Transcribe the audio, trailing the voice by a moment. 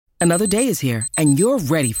Another day is here, and you're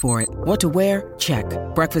ready for it. What to wear? Check.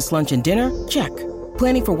 Breakfast, lunch, and dinner? Check.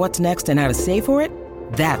 Planning for what's next and how to save for it?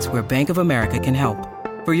 That's where Bank of America can help.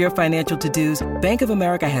 For your financial to-dos, Bank of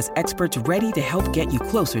America has experts ready to help get you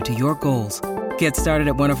closer to your goals. Get started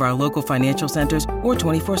at one of our local financial centers or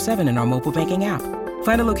 24/7 in our mobile banking app.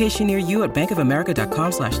 Find a location near you at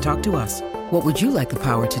bankofamerica.com/talktous. What would you like the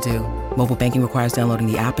power to do? Mobile banking requires downloading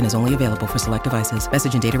the app and is only available for select devices.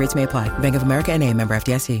 Message and data rates may apply. Bank of America N.A., member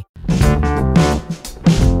FDIC.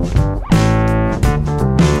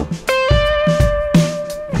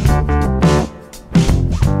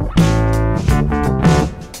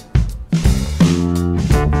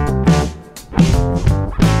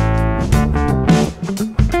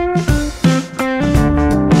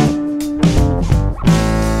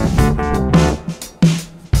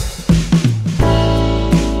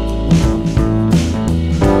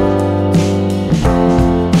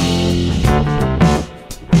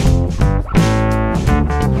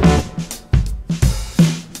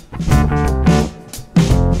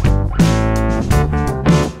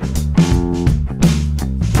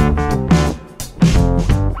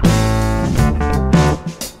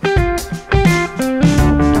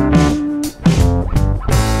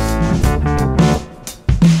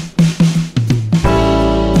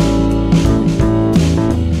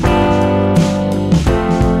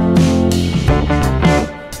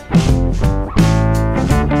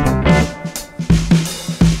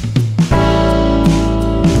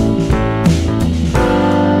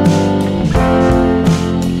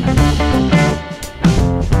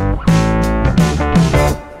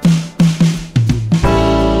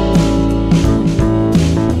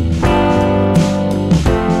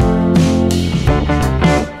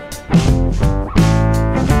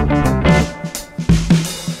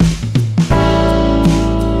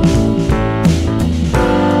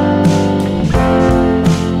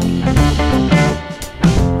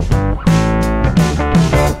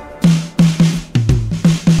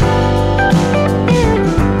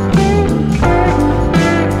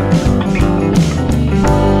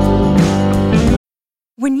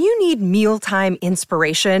 When you need mealtime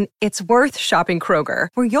inspiration, it's worth shopping Kroger,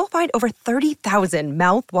 where you'll find over 30,000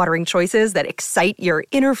 mouth-watering choices that excite your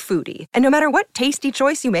inner foodie. And no matter what tasty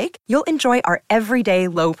choice you make, you'll enjoy our everyday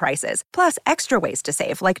low prices, plus extra ways to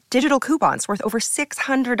save, like digital coupons worth over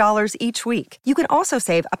 $600 each week. You can also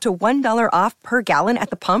save up to $1 off per gallon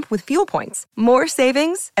at the pump with fuel points. More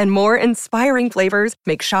savings and more inspiring flavors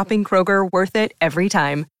make shopping Kroger worth it every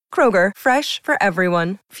time. Kroger, fresh for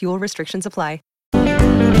everyone. Fuel restrictions apply.